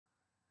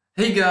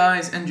Hey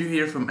guys, Andrew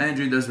here from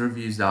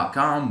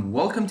AndrewDoesReviews.com.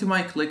 Welcome to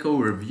my Clicko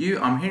review.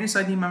 I'm here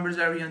inside the members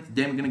area and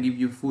today I'm going to give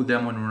you a full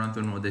demo and run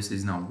through what this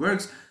is and how it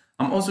works.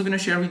 I'm also going to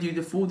share with you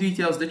the full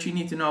details that you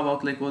need to know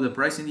about Clicko, the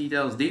pricing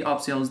details, the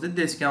upsells, the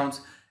discounts,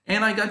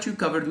 and I got you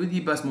covered with the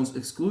best, most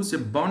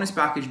exclusive bonus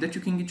package that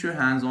you can get your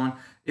hands on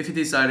if you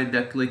decided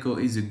that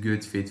Clicko is a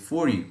good fit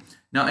for you.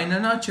 Now, in a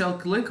nutshell,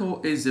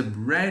 Clicko is a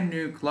brand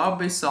new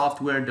cloud-based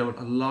software that will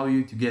allow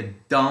you to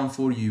get done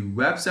for you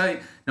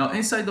website. Now,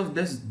 inside of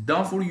this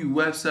done for you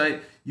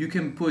website, you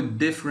can put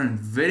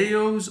different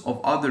videos of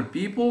other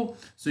people.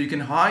 So you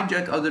can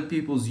hijack other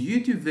people's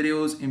YouTube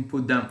videos and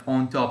put them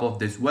on top of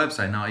this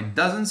website. Now, it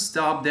doesn't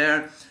stop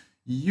there.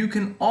 You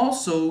can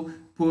also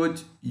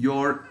put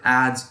your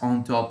ads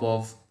on top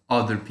of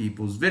other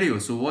people's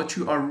videos. So what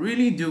you are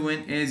really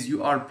doing is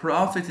you are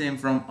profiting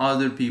from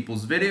other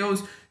people's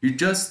videos. You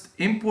just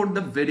import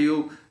the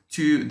video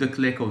to the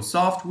Clicko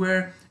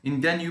software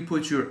and then you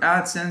put your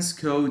AdSense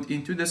code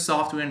into the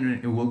software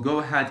and it will go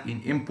ahead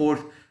and import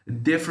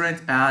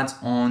different ads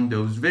on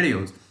those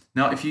videos.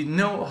 Now, if you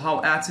know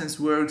how AdSense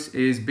works,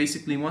 is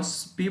basically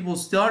once people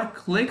start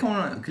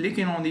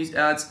clicking on these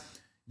ads,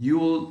 you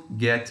will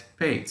get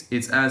paid.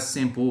 It's as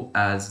simple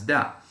as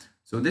that.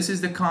 So this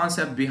is the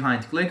concept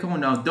behind Clicko.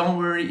 Now, don't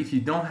worry if you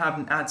don't have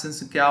an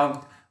AdSense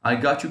account. I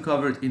got you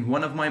covered in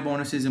one of my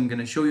bonuses. I'm going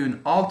to show you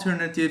an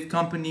alternative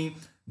company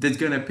that's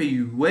going to pay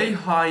you way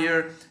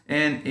higher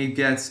and it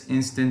gets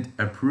instant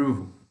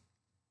approval.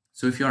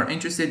 So if you are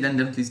interested, then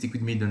definitely stick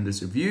with me during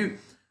this review.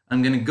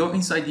 I'm going to go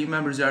inside the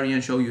members area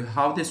and show you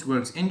how this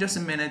works in just a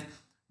minute.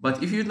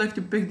 But if you'd like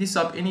to pick this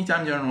up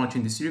anytime you're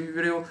watching this review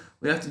video, all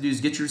you have to do is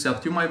get yourself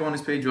to my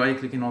bonus page by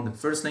clicking on the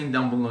first link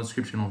down below in the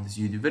description of this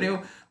YouTube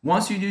video.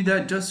 Once you do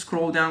that, just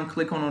scroll down,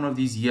 click on one of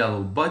these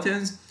yellow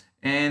buttons,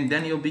 and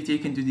then you'll be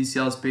taken to the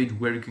sales page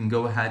where you can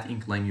go ahead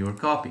and claim your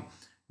copy.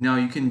 Now,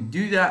 you can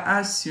do that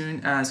as soon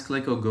as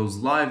Clicko goes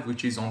live,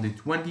 which is on the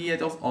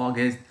 20th of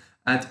August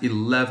at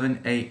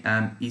 11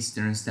 a.m.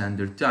 Eastern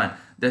Standard Time.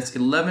 That's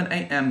 11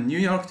 a.m. New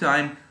York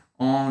time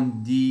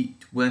on the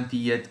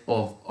 20th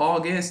of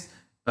August.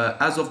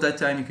 As of that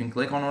time, you can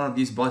click on one of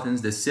these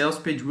buttons, the sales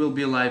page will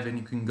be live and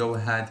you can go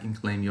ahead and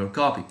claim your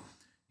copy.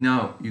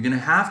 Now, you're going to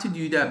have to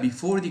do that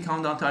before the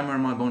countdown timer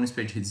on my bonus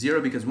page hits 0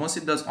 because once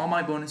it does, all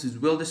my bonuses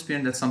will disappear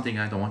and that's something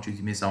I don't want you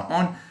to miss out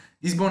on.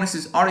 These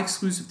bonuses are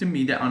exclusive to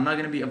me. They are not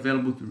going to be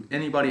available to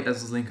anybody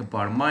else's link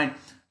apart of mine.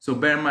 So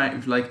bear in mind,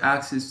 if you like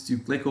access to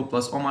Clicko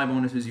plus all my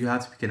bonuses, you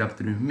have to pick it up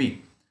through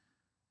me.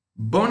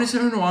 Bonus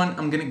number 1,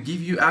 I'm going to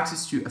give you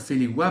access to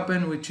Affiliate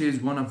Weapon, which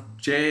is one of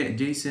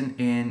Jason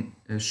and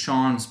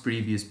Sean's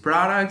previous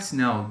products.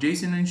 Now,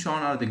 Jason and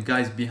Sean are the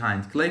guys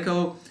behind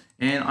Clicko,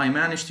 and I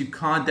managed to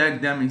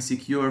contact them and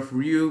secure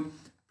for you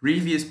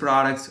previous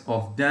products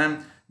of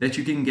them that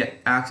you can get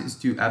access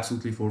to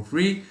absolutely for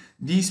free.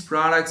 These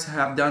products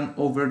have done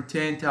over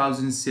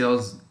 10,000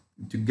 sales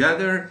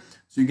together.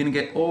 So you're going to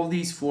get all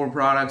these 4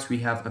 products. We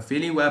have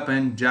Affiliate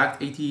Weapon,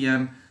 Jacked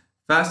ATM,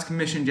 Fast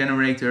Commission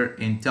Generator,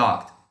 and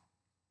Talked.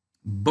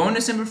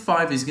 Bonus number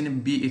 5 is going to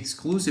be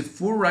exclusive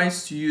for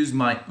rights to use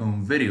my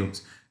own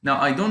videos. Now,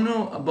 I don't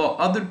know about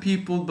other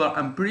people, but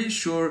I'm pretty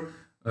sure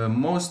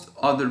most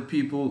other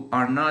people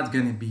are not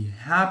going to be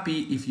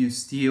happy if you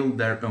steal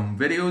their own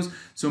videos.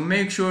 So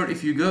make sure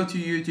if you go to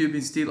YouTube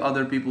and steal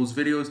other people's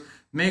videos,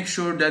 make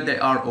sure that they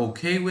are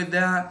okay with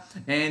that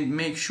and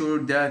make sure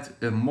that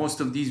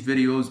most of these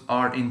videos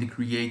are in the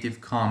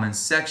Creative Commons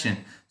section.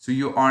 So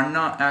you are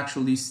not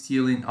actually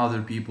stealing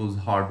other people's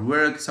hard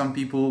work. Some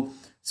people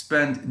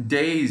spend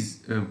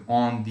days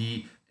on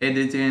the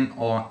editing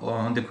or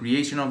on the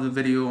creation of the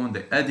video, on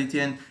the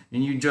editing,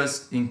 and you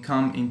just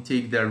come and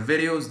take their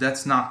videos.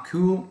 That's not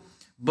cool,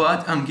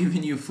 but I'm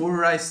giving you full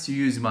rights to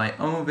use my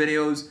own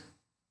videos.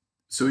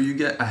 So you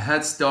get a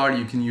head start.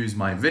 You can use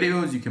my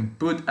videos, you can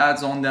put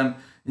ads on them,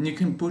 and you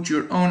can put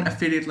your own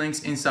affiliate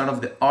links inside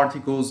of the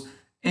articles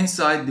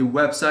inside the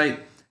website,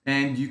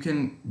 and you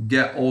can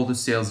get all the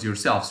sales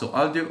yourself. So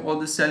I'll do all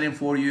the selling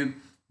for you.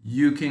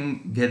 You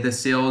can get the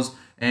sales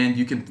and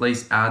you can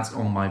place ads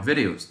on my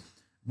videos.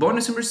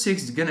 Bonus number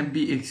 6 is gonna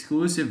be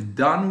exclusive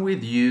done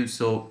with you.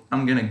 So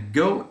I'm gonna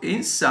go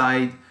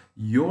inside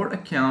your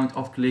account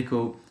of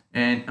Clicko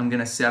and I'm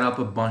gonna set up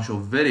a bunch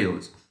of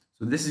videos.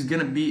 So this is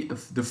gonna be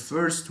the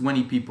first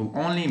 20 people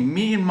only.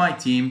 Me and my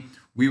team,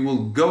 we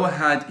will go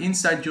ahead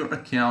inside your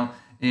account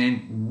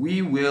and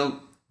we will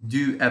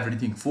do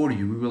everything for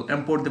you. We will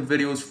import the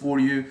videos for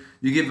you.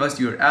 You give us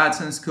your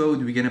AdSense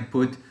code. We're gonna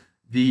put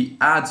the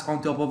ads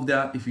on top of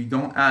that. If you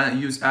don't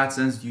use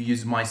AdSense, you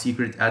use my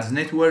secret ads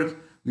network.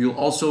 We'll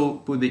also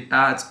put the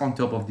ads on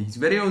top of these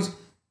videos.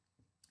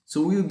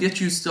 So we'll get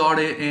you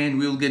started and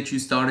we'll get you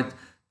started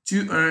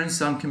to earn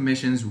some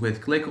commissions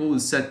with Clicko. We'll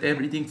set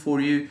everything for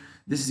you.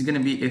 This is going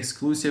to be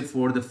exclusive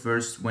for the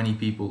first 20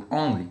 people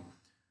only.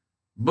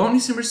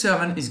 Bonus number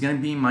 7 is going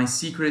to be my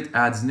secret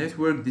ads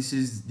network. This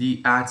is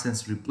the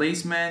AdSense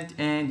replacement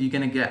and you're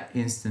going to get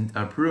instant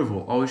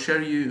approval. I will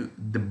share you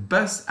the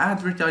best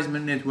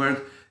advertisement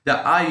network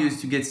that I use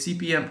to get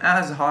CPM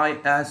as high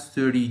as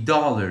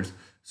 $30.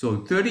 So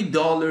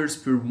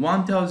 $30 per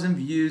 1,000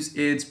 views,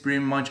 it's pretty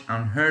much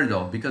unheard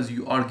of because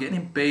you are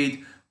getting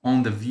paid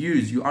on the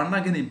views. You are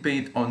not getting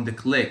paid on the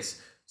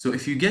clicks. So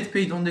if you get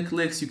paid on the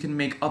clicks, you can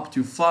make up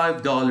to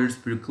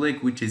 $5 per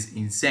click, which is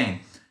insane.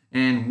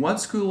 And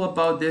what's cool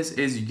about this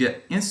is you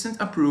get instant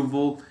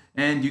approval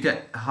and you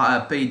get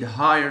paid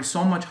higher,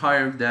 so much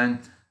higher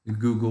than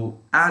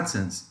Google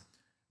AdSense.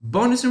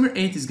 Bonus number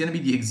 8 is going to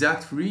be the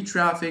exact free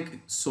traffic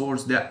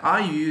source that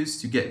I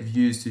use to get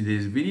views to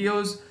these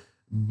videos.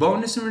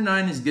 Bonus number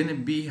 9 is going to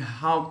be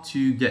how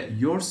to get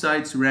your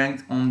sites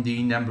ranked on the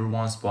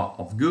 #1 spot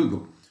of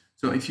Google.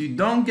 So if you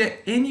don't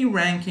get any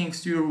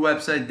rankings to your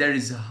website, there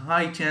is a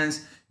high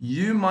chance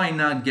you might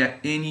not get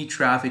any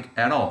traffic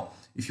at all.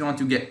 If you want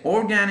to get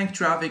organic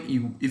traffic,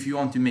 if you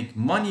want to make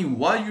money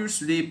while you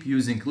sleep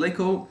using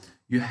Clicko,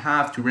 you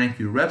have to rank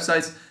your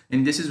websites.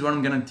 And this is what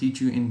I'm going to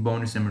teach you in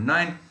bonus number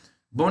 9.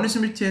 Bonus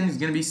number 10 is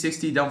going to be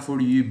 60 done for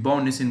you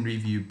bonus and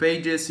review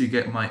pages. So you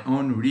get my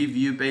own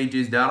review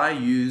pages that I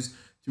use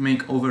to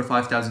make over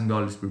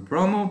 $5,000 per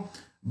promo.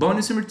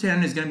 Bonus number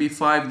 10 is going to be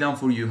 5 done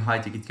for you high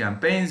ticket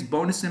campaigns.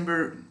 Bonus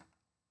number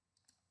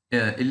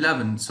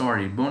 11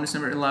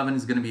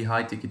 is going to be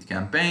high ticket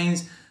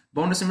campaigns.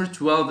 Bonus number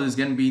 12 is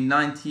going to be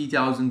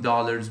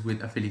 $90,000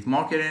 with affiliate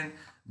marketing.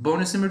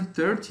 Bonus number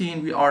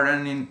 13, we are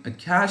running a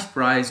cash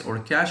prize or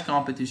cash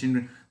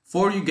competition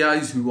for you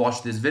guys who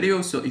watch this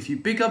video. So if you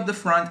pick up the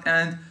front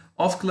end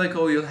of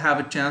Clicko, you'll have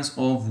a chance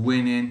of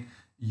winning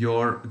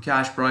your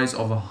cash prize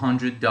of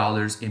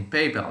 $100 in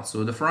PayPal.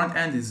 So the front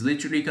end is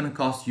literally going to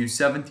cost you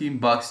 17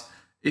 bucks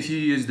if you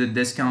use the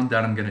discount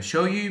that I'm going to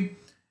show you,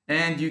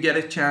 and you get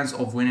a chance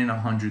of winning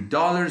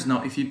 $100.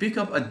 Now, if you pick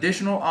up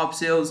additional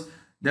upsells,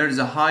 there's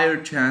a higher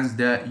chance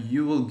that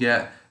you will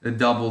get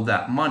double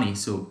that money.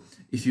 So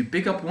if you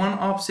pick up one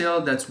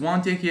upsell, that's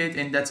one ticket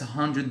and that's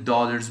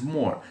 $100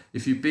 more.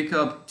 If you pick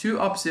up 2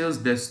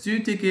 upsells, that's 2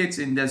 tickets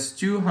and that's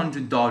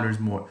 $200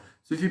 more.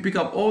 So if you pick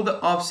up all the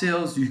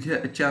upsells, you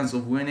get a chance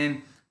of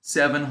winning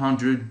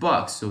 700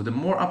 bucks. So the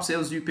more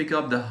upsells you pick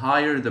up, the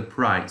higher the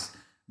price.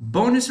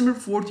 Bonus number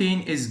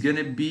 14 is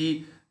gonna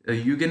be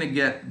you're gonna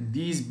get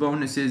these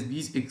bonuses,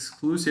 these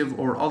exclusive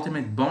or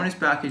ultimate bonus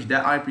package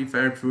that I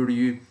prepared for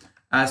you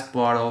as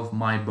part of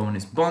my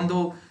bonus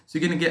bundle. So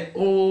you're gonna get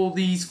all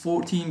these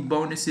 14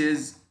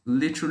 bonuses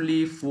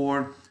literally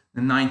for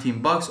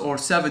 19 bucks or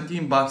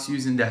 17 bucks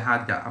using the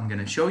hack that I'm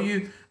gonna show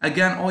you.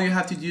 Again, all you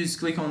have to do is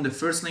click on the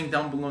first link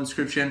down below in the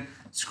description,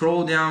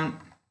 scroll down,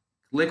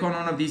 click on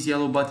one of these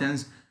yellow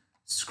buttons,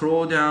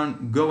 scroll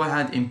down, go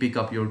ahead and pick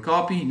up your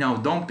copy. Now,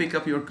 don't pick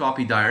up your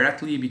copy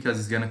directly because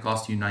it's gonna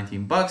cost you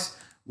 19 bucks.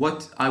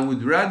 What I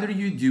would rather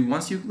you do,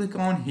 once you click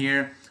on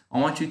here, I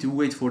want you to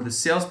wait for the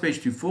sales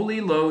page to fully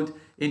load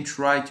and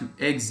try to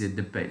exit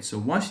the page. So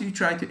once you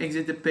try to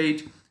exit the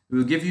page, it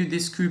will give you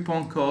this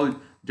coupon code.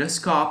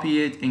 Just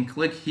copy it and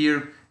click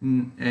here.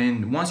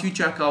 And once you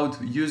check out,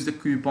 use the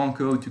coupon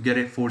code to get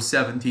it for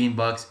 17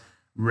 bucks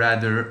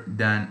rather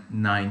than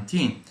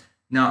 19.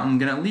 Now I'm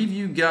gonna leave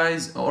you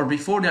guys, or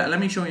before that, let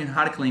me show you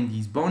how to claim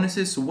these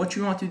bonuses. So what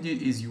you want to do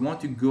is you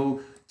want to go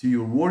to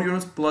your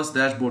Warriors Plus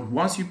dashboard.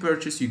 Once you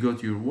purchase, you go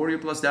to your Warrior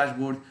Plus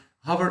dashboard,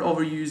 hover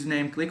over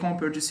username, click on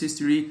purchase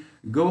history,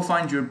 go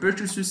find your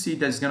purchase receipt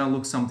that's gonna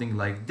look something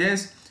like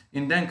this,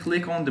 and then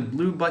click on the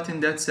blue button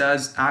that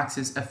says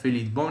access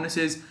affiliate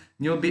bonuses.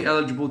 You'll be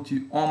eligible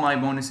to all my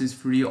bonuses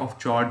free of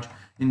charge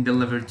and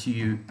delivered to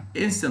you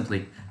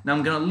instantly. Now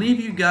I'm gonna leave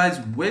you guys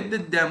with the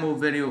demo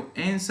video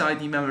inside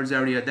the members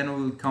area, then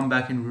we'll come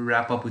back and we'll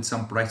wrap up with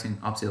some pricing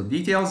upsell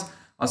details.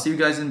 I'll see you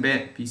guys in a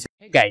bit. Peace.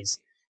 Hey guys,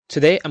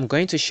 today I'm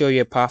going to show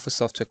you a powerful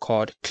software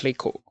called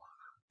Clicko.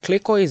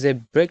 Clicko is a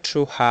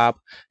breakthrough app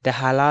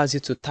that allows you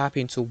to tap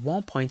into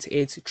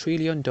 $1.8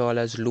 trillion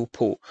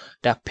loophole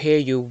that pay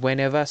you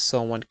whenever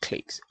someone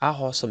clicks. How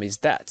awesome is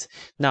that?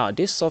 Now,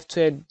 this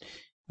software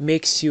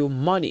makes you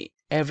money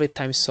every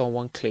time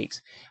someone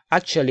clicks.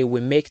 Actually, we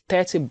make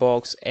 30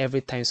 bucks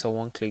every time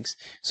someone clicks.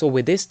 So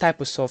with this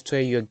type of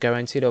software, you're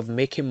guaranteed of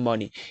making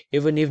money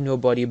even if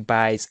nobody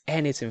buys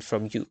anything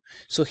from you.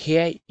 So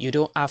here, you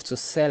don't have to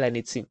sell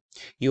anything.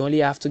 You only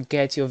have to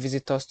get your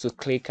visitors to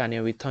click, and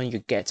in return, you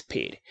get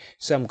paid.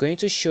 So I'm going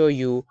to show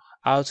you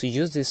how to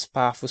use this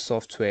powerful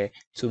software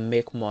to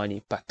make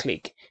money per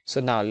click. So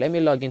now let me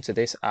log into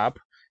this app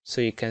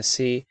so you can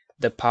see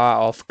the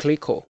power of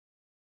Clicko.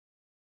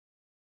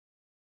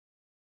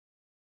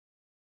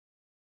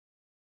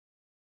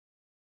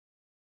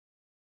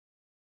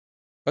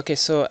 Okay,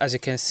 so as you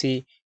can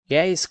see,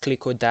 here is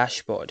Clicko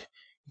dashboard.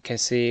 You can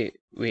see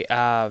we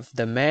have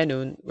the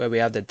menu where we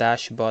have the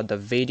dashboard, the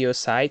video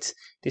sites.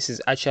 This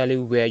is actually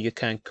where you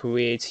can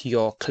create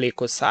your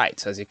Clicko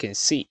sites, as you can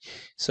see.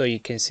 So you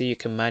can see you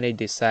can manage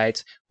the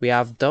sites. We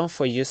have done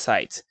for you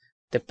sites.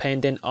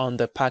 Depending on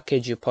the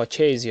package you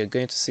purchase, you're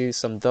going to see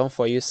some done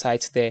for you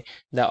sites there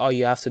that all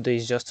you have to do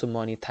is just to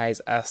monetize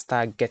and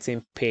start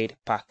getting paid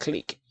per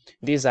click.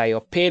 These are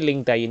your pay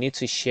link that you need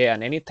to share,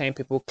 and anytime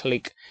people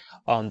click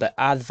on the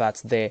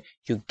advert there,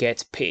 you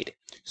get paid.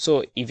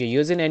 So if you're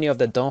using any of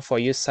the done for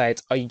you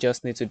sites, all you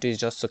just need to do is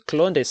just to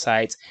clone the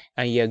site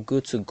and you're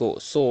good to go.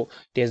 So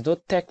there's no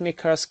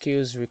technical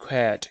skills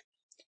required.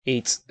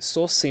 It's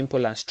so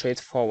simple and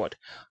straightforward.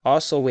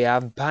 Also, we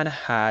have banner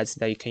ads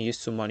that you can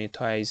use to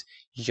monetize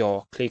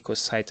your Clicko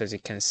site. As you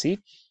can see,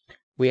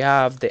 we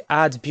have the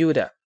ad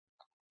builder.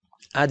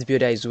 Ad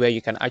builder is where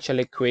you can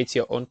actually create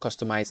your own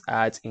customized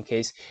ads in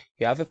case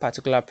you have a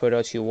particular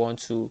product you want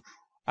to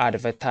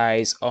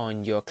advertise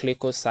on your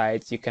Clicko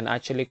site. You can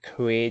actually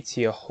create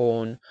your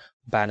own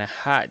banner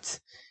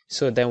ads.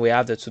 So then we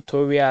have the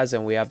tutorials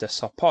and we have the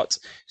support.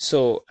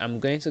 So I'm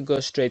going to go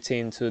straight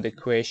into the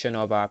creation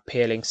of our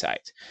pay-link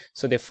site.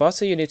 So the first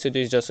thing you need to do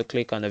is just to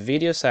click on the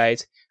video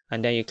site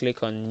and then you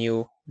click on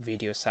new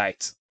video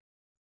site.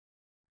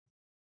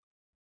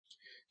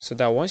 So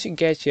that once you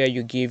get here,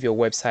 you give your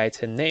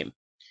website a name.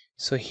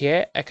 So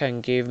here I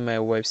can give my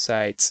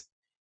website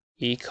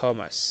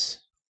e-commerce.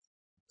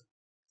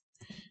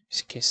 As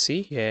you can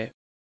see here,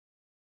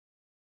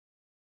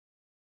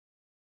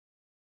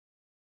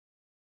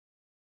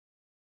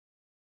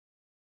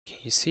 can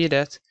you see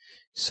that?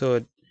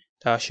 So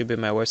that should be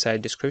my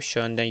website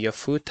description. Then your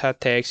footer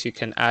text, you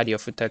can add your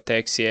footer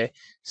text here.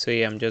 So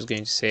here I'm just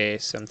going to say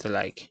something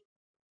like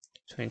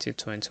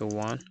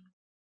 2021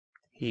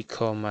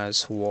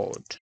 e-commerce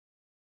world.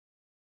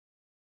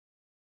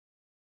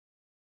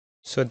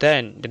 So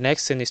then the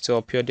next thing is to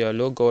upload your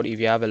logo. If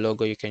you have a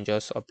logo, you can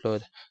just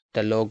upload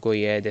the logo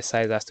here. The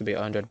size has to be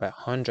 100 by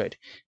 100.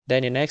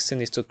 Then the next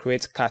thing is to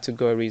create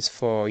categories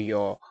for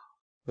your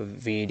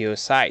video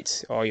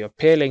site or your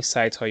pay-link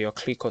site or your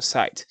Clicko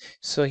site.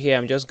 So here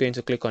I'm just going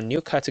to click on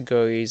new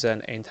categories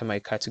and enter my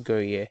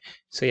category here.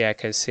 So here I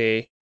can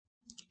say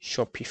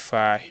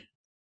Shopify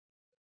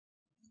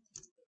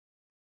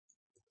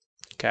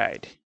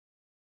guide.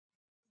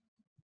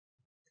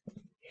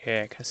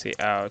 Here I can say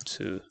how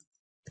to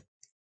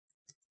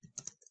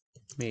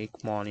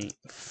make money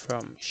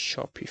from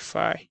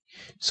Shopify.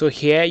 So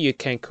here you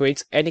can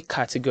create any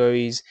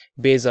categories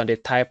based on the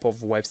type of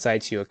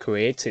website you're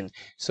creating.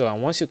 So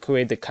and once you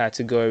create the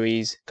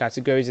categories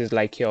is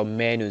like your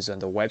menus on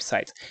the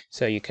website.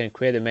 So you can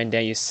create the menu,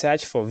 then you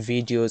search for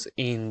videos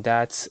in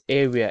that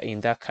area, in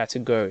that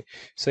category.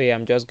 So yeah,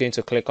 I'm just going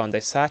to click on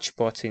the search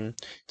button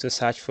to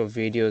search for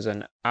videos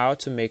on how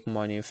to make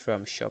money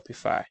from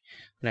Shopify.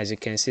 And as you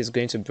can see, it's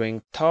going to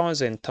bring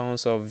tons and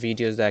tons of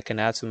videos that I can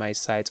add to my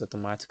site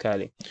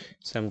automatically.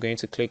 So I'm going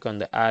to click on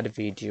the add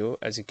video.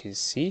 As you can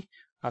see,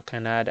 I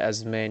can add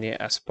as many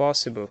as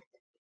possible.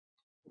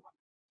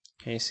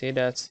 Can you see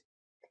that?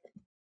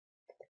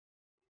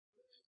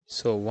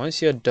 So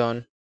once you're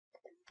done,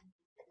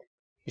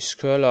 you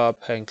scroll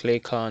up and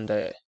click on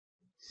the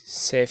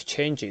save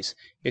changes.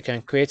 You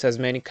can create as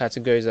many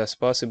categories as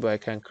possible. I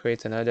can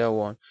create another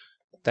one.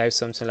 Type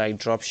something like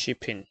drop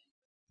shipping.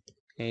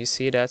 Can you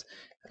see that?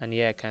 And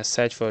yeah, I can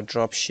search for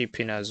drop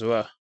shipping as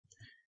well.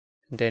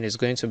 Then it's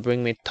going to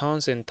bring me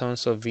tons and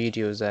tons of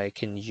videos that I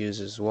can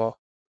use as well.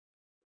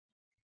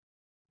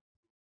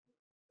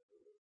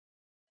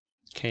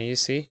 Can you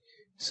see?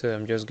 So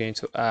I'm just going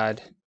to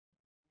add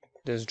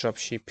this drop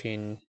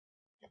shipping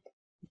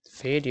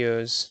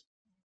videos.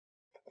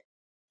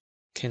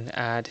 Can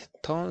add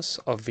tons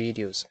of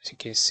videos. As you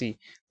can see,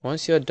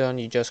 once you're done,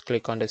 you just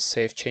click on the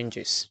save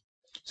changes.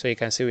 So you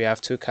can see we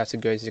have two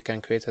categories. You can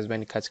create as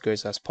many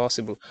categories as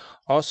possible.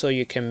 Also,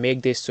 you can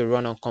make this to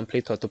run on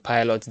complete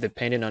autopilot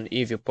depending on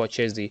if you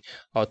purchase the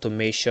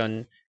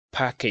automation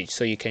package.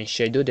 So you can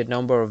schedule the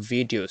number of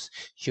videos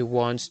you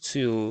want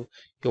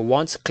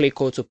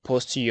Clicko to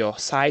post to your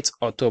site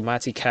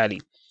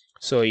automatically.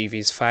 So if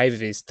it's 5,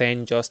 if it's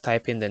 10, just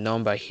type in the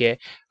number here,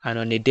 and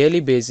on a daily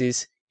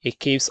basis it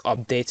keeps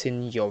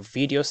updating your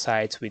video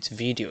site with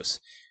videos.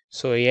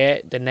 So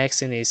yeah, the next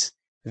thing is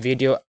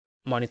video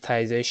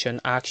monetization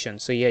action.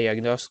 So yeah, you're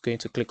just going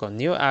to click on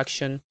new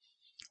action.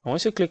 And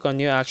once you click on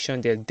new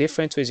action, there are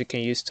different ways you can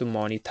use to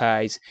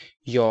monetize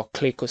your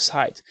Clicko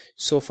site.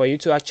 So for you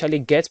to actually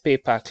get pay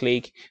per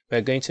click,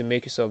 we're going to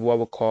make use of what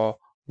we call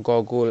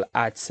Google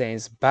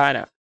AdSense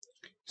banner.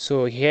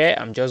 So here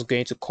I'm just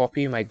going to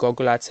copy my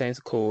Google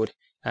AdSense code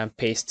and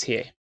paste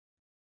here.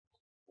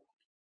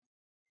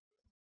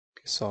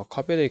 So I'll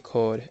copy the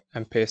code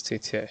and paste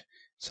it here.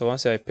 So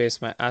once I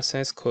paste my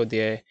AdSense code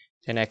there,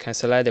 then I can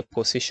select the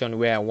position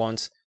where I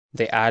want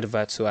the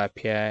advert to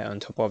appear on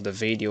top of the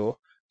video.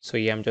 So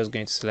here I'm just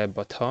going to select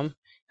bottom,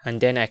 and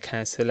then I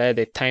can select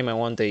the time I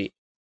want the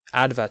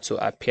advert to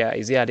appear.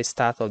 Is it at the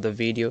start of the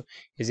video?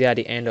 Is it at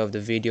the end of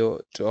the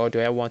video? Or do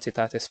I want it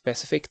at a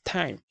specific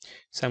time?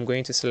 So I'm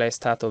going to select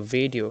start of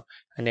video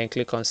and then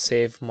click on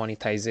save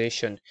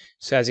monetization.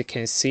 So as you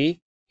can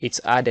see, it's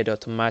added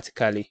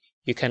automatically.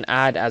 You can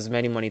add as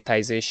many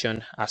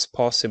monetization as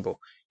possible.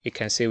 You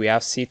can see we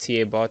have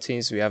CTA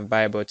buttons, we have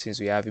buy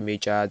buttons, we have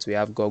image ads, we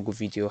have Google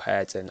video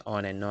ads, and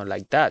on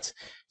like that.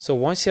 So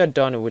once you're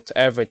done with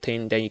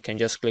everything, then you can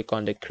just click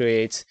on the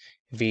create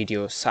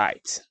video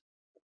site.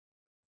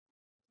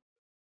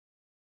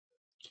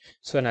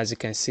 So as you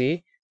can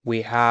see,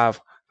 we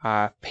have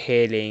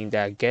pay link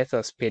that gets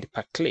us paid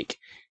per click.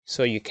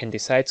 So you can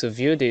decide to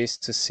view this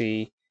to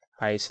see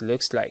how it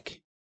looks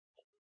like.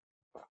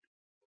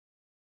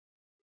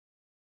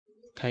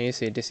 Can you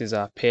see this is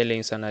our pay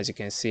links, and as you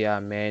can see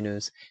our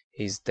menus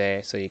is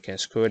there, so you can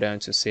scroll down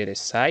to see the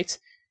site.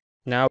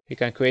 Now you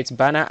can create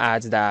banner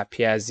ads that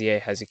appears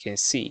here, as you can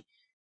see.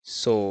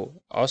 So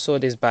also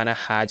this banner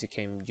ads, you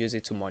can use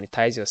it to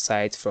monetize your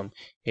site from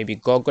maybe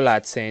Google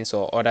AdSense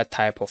or other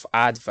type of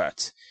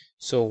adverts.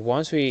 So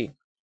once we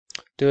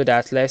do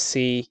that, let's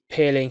see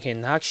pay link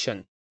in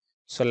action.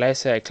 So let's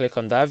say I click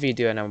on that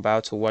video and I'm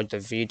about to watch the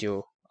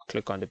video. I'll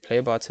click on the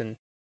play button.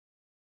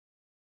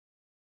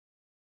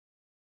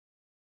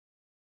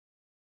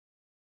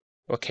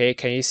 Okay,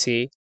 can you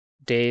see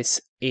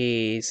this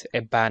is a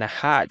banner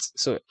ads?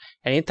 So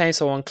anytime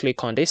someone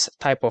click on this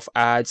type of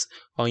ads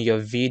on your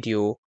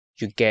video,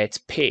 you get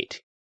paid.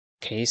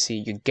 Can you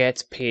see you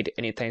get paid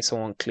anytime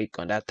someone click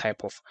on that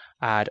type of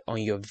ad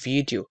on your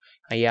video?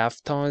 And you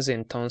have tons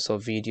and tons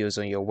of videos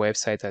on your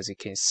website, as you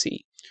can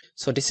see.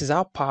 So this is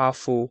how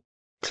powerful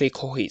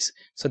Clicko is.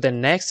 So the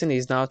next thing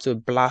is now to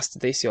blast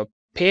this your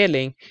pay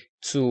link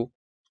to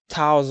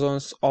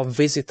thousands of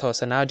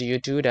visitors. And how do you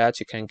do that?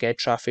 You can get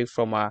traffic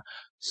from our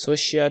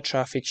social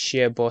traffic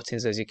share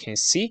buttons. As you can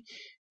see,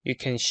 you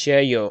can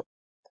share your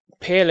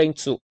pay link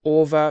to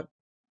over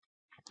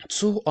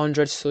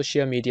 200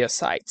 social media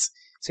sites.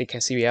 So you can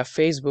see we have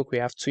Facebook, we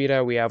have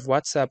Twitter, we have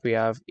WhatsApp, we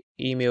have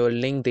email,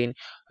 LinkedIn.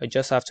 All you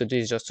just have to do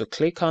is just to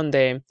click on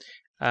them,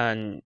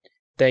 and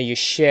then you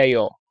share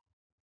your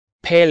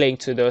pay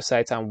link to those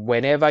sites, and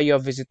whenever your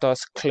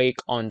visitors click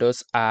on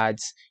those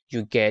ads,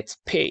 you get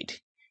paid.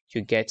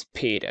 You get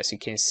paid, as you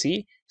can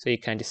see. So you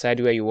can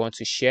decide where you want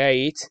to share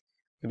it.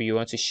 Maybe you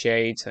want to share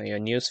it on your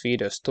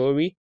newsfeed or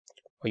story,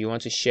 or you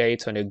want to share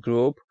it on a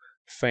group,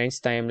 friends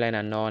timeline,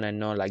 and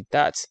on like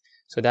that.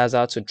 So that's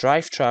how to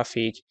drive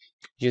traffic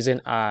using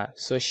our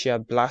social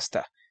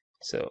blaster.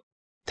 So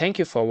thank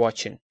you for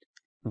watching.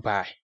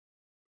 Bye.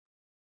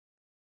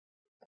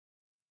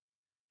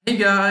 Hey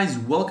guys,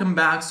 welcome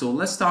back. So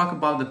let's talk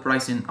about the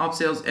price in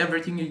Upsells.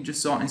 Everything you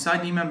just saw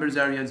inside the members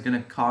area is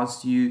going to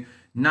cost you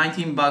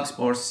 19 bucks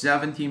or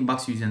 17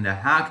 bucks using the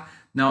hack.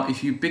 Now,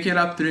 if you pick it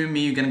up through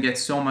me, you're going to get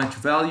so much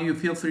value.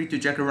 Feel free to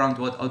check around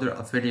what other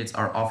affiliates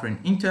are offering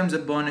in terms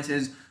of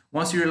bonuses.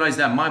 Once you realize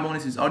that my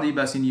bonuses are the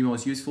best and the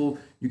most useful,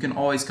 you can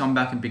always come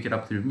back and pick it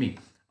up through me.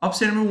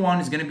 Upsell number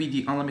 1 is going to be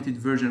the unlimited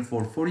version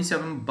for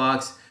 47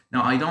 bucks.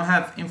 Now, I don't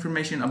have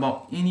information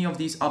about any of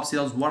these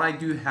upsells. What I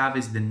do have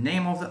is the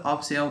name of the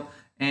upsell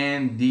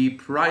and the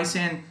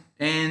pricing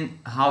and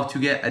how to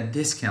get a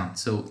discount.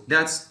 So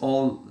that's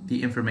all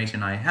the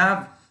information I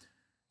have.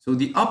 So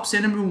the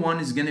upsell number 1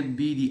 is going to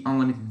be the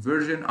unlimited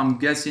version. I'm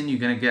guessing you're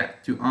going to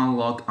get to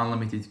unlock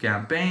unlimited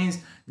campaigns.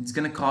 It's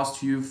going to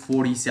cost you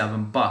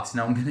 47 bucks.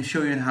 Now I'm going to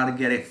show you how to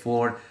get it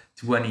for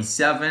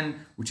 27,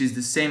 which is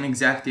the same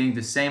exact thing,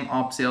 the same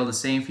upsell, the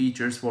same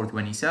features for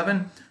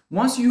 27.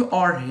 Once you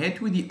are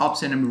hit with the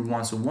upsell number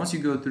 1, so once you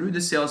go through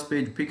the sales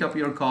page, pick up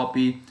your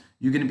copy,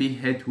 you're going to be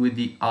hit with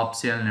the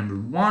upsell number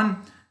 1.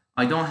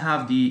 I don't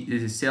have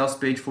the sales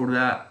page for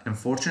that,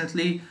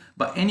 unfortunately.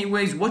 But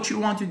anyways, what you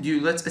want to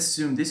do, let's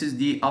assume this is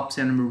the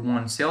upsell number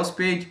 1 sales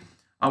page.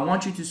 I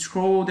want you to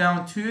scroll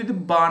down to the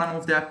bottom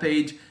of that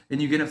page,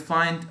 and you're going to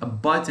find a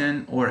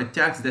button or a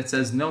text that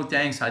says, no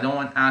thanks, I don't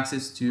want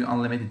access to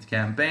unlimited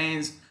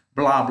campaigns,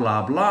 blah,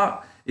 blah,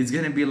 blah. It's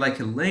going to be like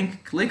a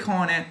link. Click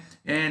on it,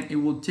 and it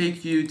will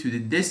take you to the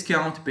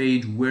discount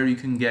page where you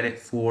can get it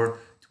for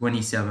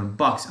 27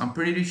 bucks. I'm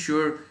pretty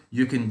sure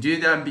you can do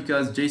that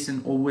because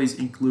Jason always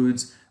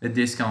includes the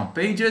discount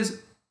pages.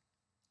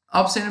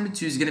 Upsell number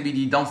 2 is going to be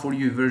the done for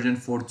you version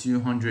for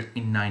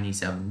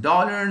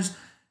 $297.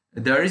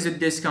 There is a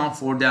discount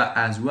for that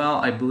as well.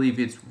 I believe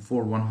it's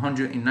for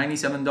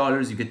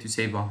 $197. You get to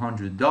save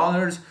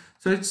 $100.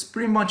 So it's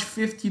pretty much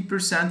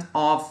 50%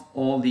 off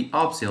all the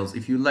upsells.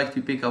 If you'd like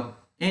to pick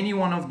up any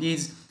one of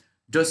these,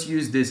 just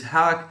use this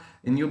hack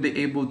and you'll be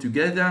able to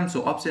get them.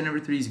 So upsell number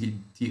 3 is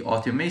the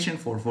automation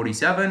for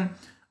 47.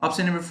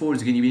 Upsell number 4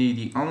 is going to be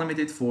the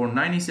unlimited for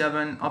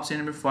 97. Upsell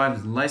number 5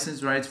 is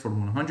license rights for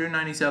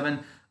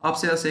 197.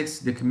 Upsell 6,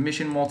 the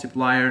commission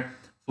multiplier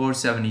for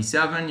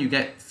 77. You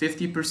get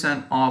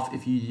 50% off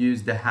if you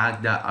use the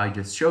hack that I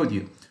just showed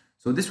you.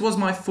 So this was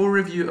my full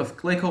review of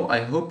Clicko.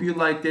 I hope you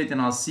liked it,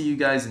 and I'll see you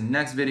guys in the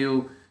next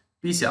video.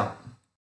 Peace out.